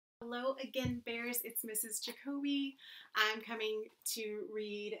Hello again, Bears. It's Mrs. Jacoby. I'm coming to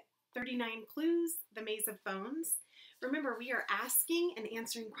read 39 Clues, The Maze of Bones. Remember, we are asking and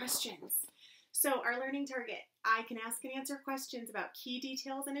answering questions. So our learning target, I can ask and answer questions about key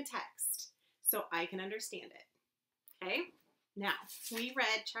details in a text so I can understand it. Okay? Now, we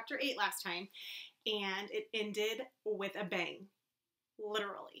read chapter 8 last time, and it ended with a bang.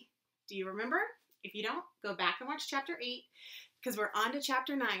 Literally. Do you remember? If you don't, go back and watch chapter 8 because we're on to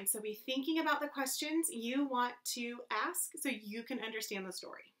chapter 9. So be thinking about the questions you want to ask so you can understand the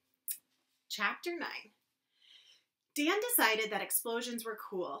story. Chapter 9. Dan decided that explosions were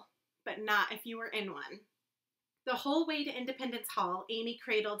cool, but not if you were in one. The whole way to Independence Hall, Amy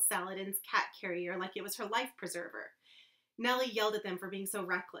cradled Saladin's cat carrier like it was her life preserver. Nellie yelled at them for being so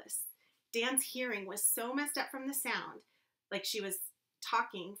reckless. Dan's hearing was so messed up from the sound, like she was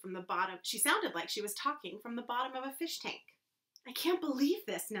talking from the bottom. She sounded like she was talking from the bottom of a fish tank. I can't believe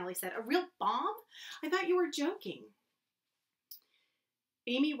this, Nellie said. A real bomb? I thought you were joking.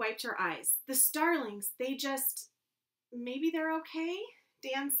 Amy wiped her eyes. The Starlings, maybe they're okay,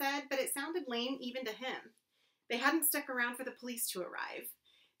 Dan said, but it sounded lame even to him. They hadn't stuck around for the police to arrive.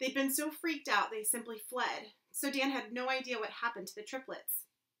 They'd been so freaked out they simply fled. So Dan had no idea what happened to the triplets.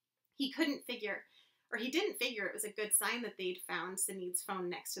 He didn't figure it was a good sign that they'd found Sinead's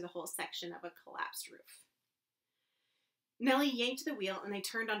phone next to the whole section of a collapsed roof. Nellie yanked the wheel and they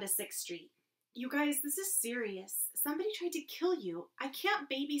turned onto 6th Street. You guys, this is serious. Somebody tried to kill you. I can't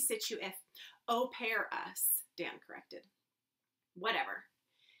babysit you if au pair us, Dan corrected. Whatever.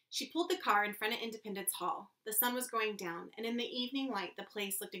 She pulled the car in front of Independence Hall. The sun was going down, and in the evening light, the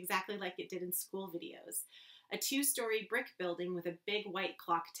place looked exactly like it did in school videos. A 2-story brick building with a big white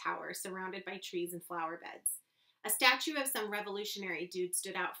clock tower surrounded by trees and flower beds. A statue of some revolutionary dude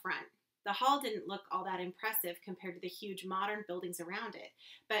stood out front. The hall didn't look all that impressive compared to the huge modern buildings around it,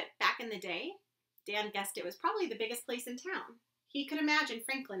 but back in the day, Dan guessed it was probably the biggest place in town. He could imagine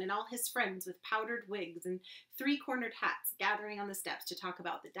Franklin and all his friends with powdered wigs and 3-cornered hats gathering on the steps to talk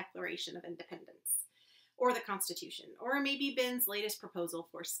about the Declaration of Independence, or the Constitution, or maybe Ben's latest proposal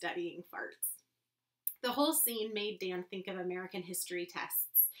for studying farts. The whole scene made Dan think of American history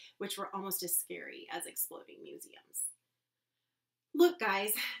tests, which were almost as scary as exploding museums. Look,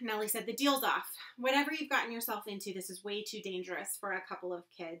 guys, Nellie said, the deal's off. Whatever you've gotten yourself into, this is way too dangerous for a couple of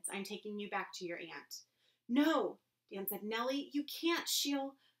kids. I'm taking you back to your aunt. No, Dan said, Nellie, you can't.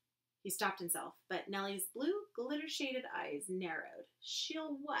 He stopped himself, but Nellie's blue, glitter-shaded eyes narrowed.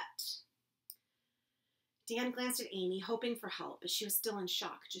 She'll what? Dan glanced at Amy, hoping for help, but she was still in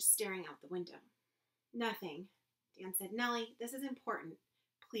shock, just staring out the window. Nothing, Dan said. Nellie, this is important.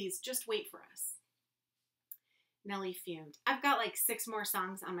 Please, just wait for us. Nellie fumed. I've got like 6 more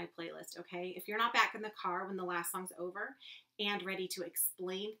songs on my playlist, okay? If you're not back in the car when the last song's over and ready to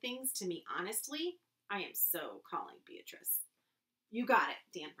explain things to me honestly, I am so calling Beatrice. You got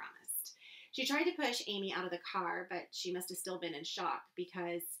it, Dan promised. She tried to push Amy out of the car, but she must have still been in shock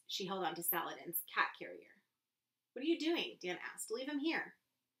because she held on to Saladin's cat carrier. What are you doing? Dan asked. Leave him here.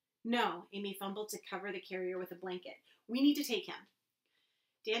 No, Amy fumbled to cover the carrier with a blanket. We need to take him.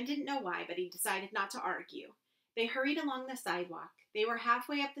 Dan didn't know why, but he decided not to argue. They hurried along the sidewalk. They were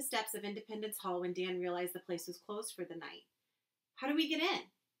halfway up the steps of Independence Hall when Dan realized the place was closed for the night. How do we get in?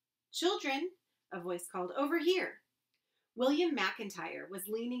 Children, a voice called, over here. William McIntyre was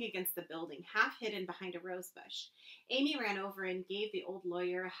leaning against the building, half hidden behind a rose bush. Amy ran over and gave the old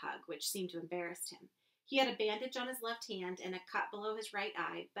lawyer a hug, which seemed to embarrass him. He had a bandage on his left hand and a cut below his right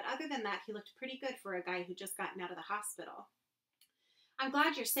eye, but other than that, he looked pretty good for a guy who'd just gotten out of the hospital. I'm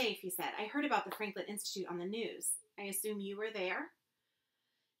glad you're safe, he said. I heard about the Franklin Institute on the news. I assume you were there?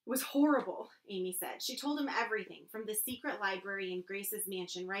 It was horrible, Amy said. She told him everything, from the secret library in Grace's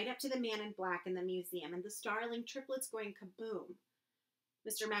mansion right up to the man in black in the museum and the Starling triplets going kaboom.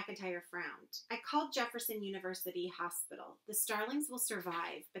 Mr. McIntyre frowned. I called Jefferson University Hospital. The Starlings will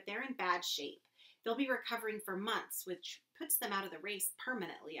survive, but they're in bad shape. They'll be recovering for months, which puts them out of the race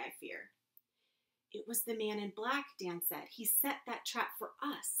permanently, I fear. It was the man in black, Dan said. He set that trap for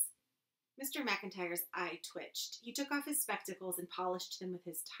us. Mr. McIntyre's eye twitched. He took off his spectacles and polished them with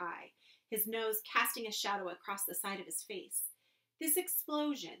his tie, his nose casting a shadow across the side of his face. This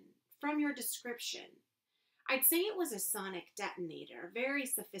explosion, from your description, I'd say it was a sonic detonator, very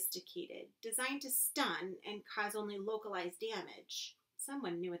sophisticated, designed to stun and cause only localized damage.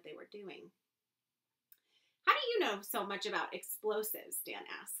 Someone knew what they were doing. How do you know so much about explosives? Dan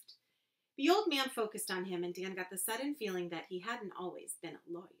asked. The old man focused on him, and Dan got the sudden feeling that he hadn't always been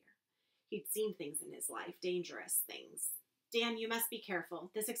a lawyer. He'd seen things in his life, dangerous things. Dan, you must be careful.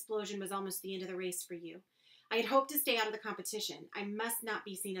 This explosion was almost the end of the race for you. I had hoped to stay out of the competition. I must not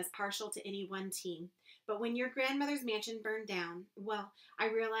be seen as partial to any one team. But when your grandmother's mansion burned down, well, I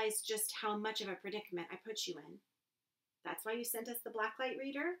realized just how much of a predicament I put you in. That's why you sent us the blacklight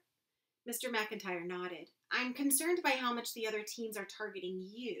reader? Mr. McIntyre nodded. I'm concerned by how much the other teams are targeting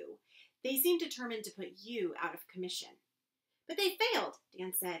you. They seem determined to put you out of commission. But they failed,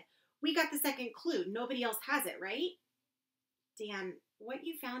 Dan said. We got the second clue. Nobody else has it, right? Dan, what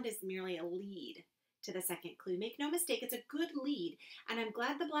you found is merely a lead to the second clue. Make no mistake, it's a good lead, and I'm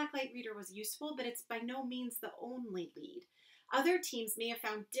glad the blacklight reader was useful, but it's by no means the only lead. Other teams may have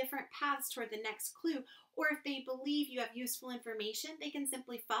found different paths toward the next clue, or if they believe you have useful information, they can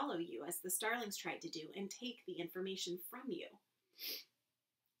simply follow you, as the Starlings tried to do, and take the information from you.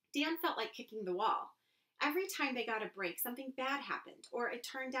 Dan felt like kicking the wall. Every time they got a break, something bad happened, or it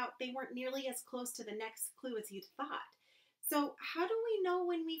turned out they weren't nearly as close to the next clue as he'd thought. So how do we know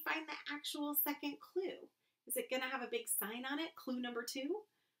when we find the actual second clue? Is it going to have a big sign on it, clue number 2?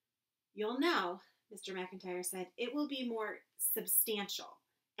 You'll know, Mr. McIntyre said. It will be more substantial,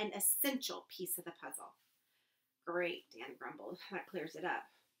 an essential piece of the puzzle. Great, Dan grumbled. That clears it up.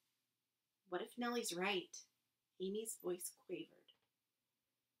 What if Nellie's right? Amy's voice quavered.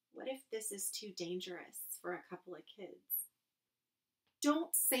 What if this is too dangerous for a couple of kids?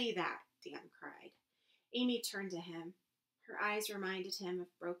 Don't say that, Dan cried. Amy turned to him. Her eyes reminded him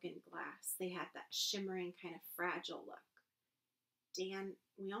of broken glass. They had that shimmering, kind of fragile look. Dan,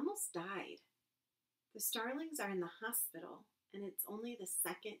 we almost died. The Starlings are in the hospital, and it's only the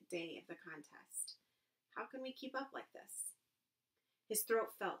second day of the contest. How can we keep up like this? His throat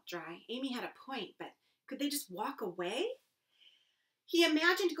felt dry. Amy had a point, but could they just walk away? He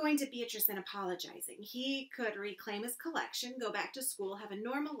imagined going to Beatrice and apologizing. He could reclaim his collection, go back to school, have a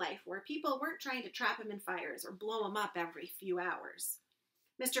normal life where people weren't trying to trap him in fires or blow him up every few hours.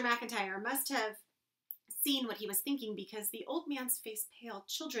 Mr. McIntyre must have seen what he was thinking because the old man's face paled.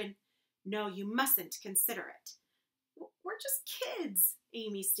 Children, no, you mustn't consider it. We're just kids,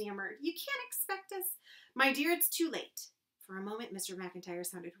 Amy stammered. You can't expect us. My dear, it's too late. For a moment, Mr. McIntyre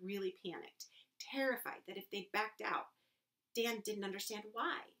sounded really panicked, terrified that if they'd backed out, Dan didn't understand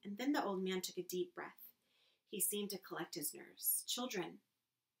why, and then the old man took a deep breath. He seemed to collect his nerves. Children,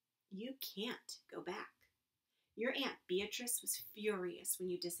 you can't go back. Your Aunt Beatrice was furious when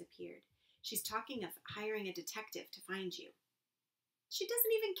you disappeared. She's talking of hiring a detective to find you. She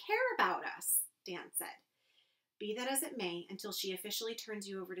doesn't even care about us, Dan said. Be that as it may, until she officially turns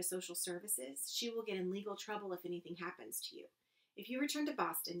you over to social services, she will get in legal trouble if anything happens to you. If you return to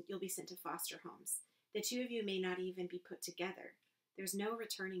Boston, you'll be sent to foster homes. The two of you may not even be put together. There's no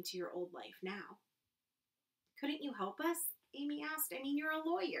returning to your old life now. Couldn't you help us? Amy asked. I mean, you're a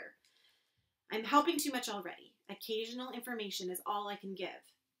lawyer. I'm helping too much already. Occasional information is all I can give.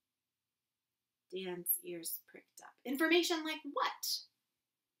 Dan's ears pricked up. Information like what?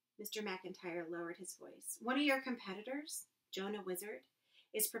 Mr. McIntyre lowered his voice. One of your competitors, Jonah Wizard,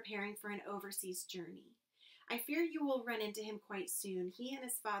 is preparing for an overseas journey. I fear you will run into him quite soon. He and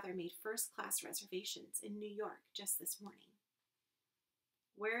his father made first-class reservations in New York just this morning.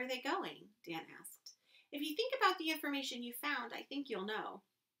 Where are they going? Dan asked. If you think about the information you found, I think you'll know.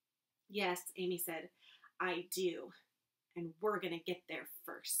 Yes, Amy said, I do. And we're going to get there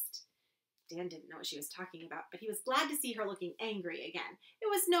first. Dan didn't know what she was talking about, but he was glad to see her looking angry again. It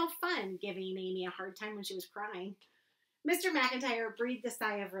was no fun giving Amy a hard time when she was crying. Mr. McIntyre breathed a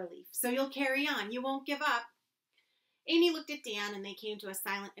sigh of relief. So you'll carry on. You won't give up. Amy looked at Dan, and they came to a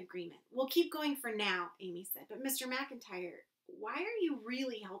silent agreement. We'll keep going for now, Amy said. But Mr. McIntyre, why are you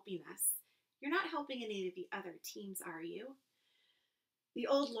really helping us? You're not helping any of the other teams, are you? The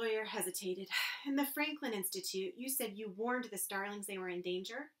old lawyer hesitated. In the Franklin Institute, you said you warned the Starlings they were in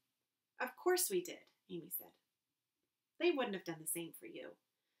danger? Of course we did, Amy said. They wouldn't have done the same for you.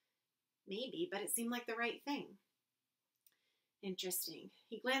 Maybe, but it seemed like the right thing. Interesting.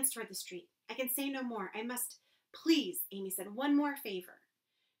 He glanced toward the street. I can say no more. I must... Please, Amy said, one more favor.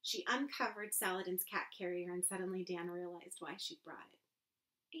 She uncovered Saladin's cat carrier, and suddenly Dan realized why she'd brought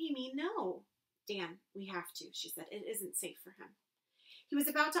it. Amy, no. Dan, we have to, she said. It isn't safe for him. He was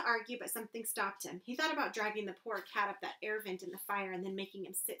about to argue, but something stopped him. He thought about dragging the poor cat up that air vent in the fire and then making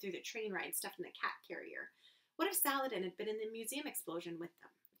him sit through the train ride stuffed in the cat carrier. What if Saladin had been in the museum explosion with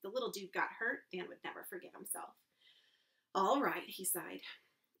them? If the little dude got hurt, Dan would never forgive himself. All right, he sighed.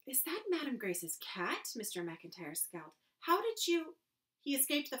 Is that Madame Grace's cat? Mr. McIntyre scowled. How did you... He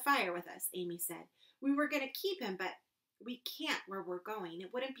escaped the fire with us, Amy said. We were going to keep him, but we can't where we're going.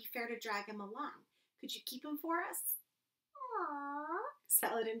 It wouldn't be fair to drag him along. Could you keep him for us? Aww.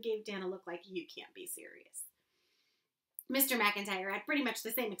 Saladin gave Dan a look like, you can't be serious. Mr. McIntyre had pretty much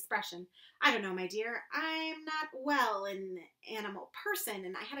the same expression. I don't know, my dear. I'm not well an animal person,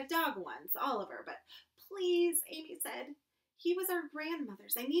 and I had a dog once, Oliver, but please, Amy said. He was our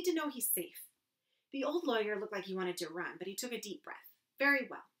grandmother's. I need to know he's safe. The old lawyer looked like he wanted to run, but he took a deep breath. Very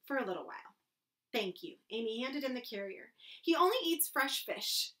well, for a little while. Thank you. Amy handed him the carrier. He only eats fresh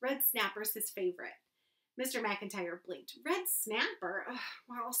fish. Red snapper's his favorite. Mr. McIntyre blinked. Red snapper? Ugh,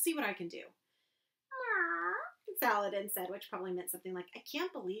 well, I'll see what I can do. Saladin said, which probably meant something like, I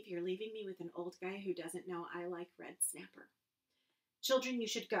can't believe you're leaving me with an old guy who doesn't know I like red snapper. Children, you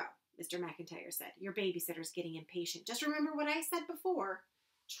should go, Mr. McIntyre said. Your babysitter's getting impatient. Just remember what I said before.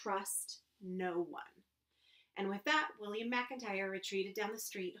 Trust no one. And with that, William McIntyre retreated down the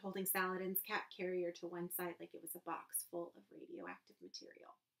street, holding Saladin's cat carrier to one side like it was a box full of radioactive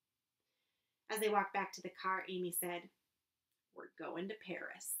material. As they walked back to the car, Amy said, We're going to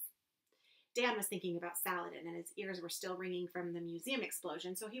Paris. Dan was thinking about Saladin, and his ears were still ringing from the museum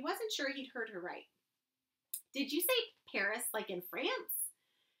explosion, so he wasn't sure he'd heard her right. Did you say Paris, like in France?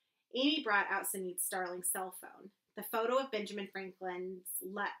 Amy brought out Sunit's Starling's cell phone. The photo of the Benjamin Franklin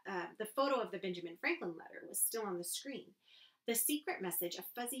letter was still on the screen. The secret message, a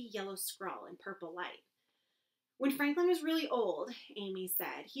fuzzy yellow scrawl in purple light. When Franklin was really old, Amy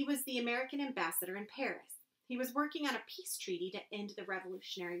said, he was the American ambassador in Paris. He was working on a peace treaty to end the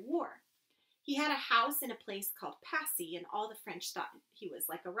Revolutionary War. He had a house in a place called Passy, and all the French thought he was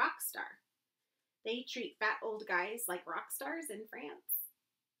like a rock star. They treat fat old guys like rock stars in France.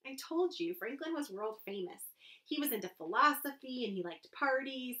 I told you, Franklin was world famous. He was into philosophy, and he liked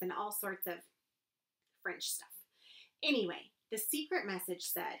parties and all sorts of French stuff. Anyway, the secret message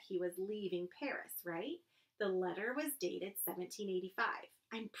said he was leaving Paris, right? The letter was dated 1785.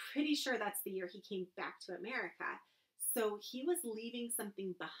 I'm pretty sure that's the year he came back to America. So he was leaving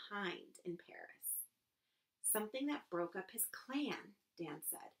something behind in Paris. Something that broke up his clan, Dan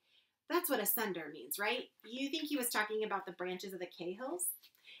said. That's what asunder means, right? You think he was talking about the branches of the Cahills?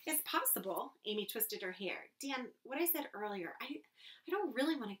 It's possible. Amy twisted her hair. Dan, what I said earlier, I don't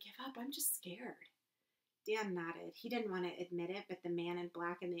really want to give up. I'm just scared. Dan nodded. He didn't want to admit it, but the man in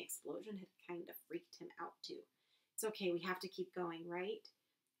black and the explosion had kind of freaked him out too. It's okay. We have to keep going, right?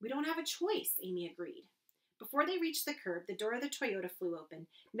 We don't have a choice, Amy agreed. Before they reached the curb, the door of the Toyota flew open.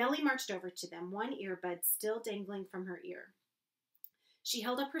 Nellie marched over to them, one earbud still dangling from her ear. She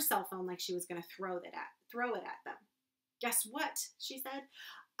held up her cell phone like she was going to throw it at them. Guess what? She said.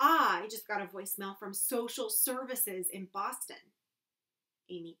 I just got a voicemail from Social Services in Boston.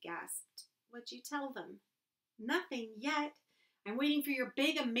 Amy gasped. What'd you tell them? Nothing yet. I'm waiting for your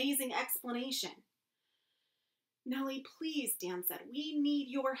big, amazing explanation. Nellie, please, Dan said. We need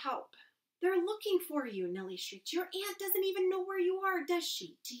your help. They're looking for you, Nellie shrieked. Your aunt doesn't even know where you are, does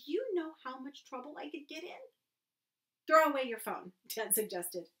she? Do you know how much trouble I could get in? Throw away your phone, Dan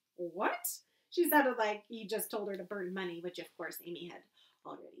suggested. What? She sounded like he just told her to burn money, which of course Amy had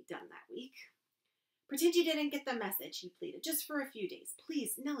already done that week. Pretend you didn't get the message, he pleaded, just for a few days.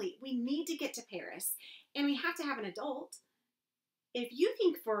 Please, Nellie, we need to get to Paris, and we have to have an adult. If you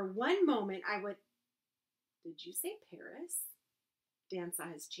think for one moment I would... Did you say Paris? Dan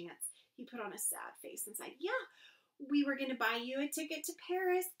saw his chance. He put on a sad face and said, yeah, we were going to buy you a ticket to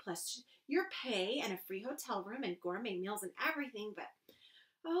Paris, plus your pay and a free hotel room and gourmet meals and everything, but,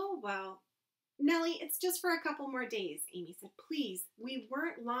 oh, well. Nellie, it's just for a couple more days, Amy said. Please, we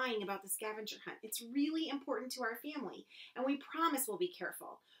weren't lying about the scavenger hunt. It's really important to our family, and we promise we'll be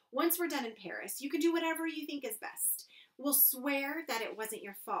careful. Once we're done in Paris, you can do whatever you think is best. We'll swear that it wasn't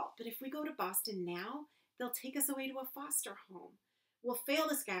your fault, but if we go to Boston now, they'll take us away to a foster home. We'll fail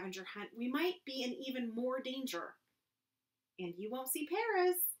the scavenger hunt. We might be in even more danger. And you won't see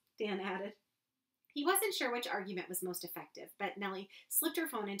Paris, Dan added. He wasn't sure which argument was most effective, but Nellie slipped her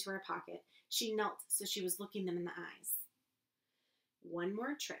phone into her pocket. She knelt so she was looking them in the eyes. One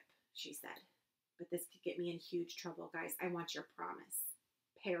more trip, she said. But this could get me in huge trouble, guys. I want your promise.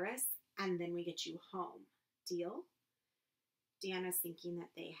 Paris, and then we get you home. Deal? Dan was thinking that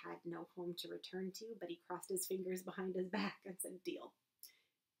they had no home to return to, but he crossed his fingers behind his back and said, deal.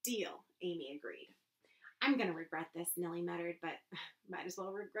 Deal, Amy agreed. I'm going to regret this, Nellie muttered, but might as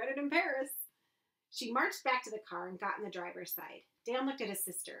well regret it in Paris. She marched back to the car and got in the driver's side. Dan looked at his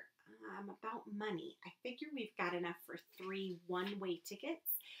sister. About money. I figure we've got enough for 3 one-way tickets.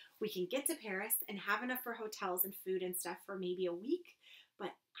 We can get to Paris and have enough for hotels and food and stuff for maybe a week, but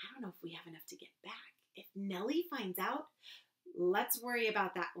I don't know if we have enough to get back. If Nellie finds out, let's worry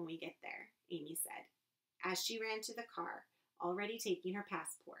about that when we get there, Amy said, as she ran to the car, already taking her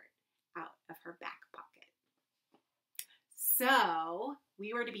passport out of her back pocket. So,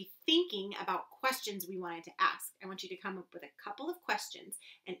 we were to be thinking about questions we wanted to ask. I want you to come up with a couple of questions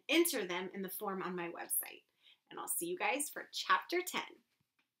and enter them in the form on my website. And I'll see you guys for Chapter 10.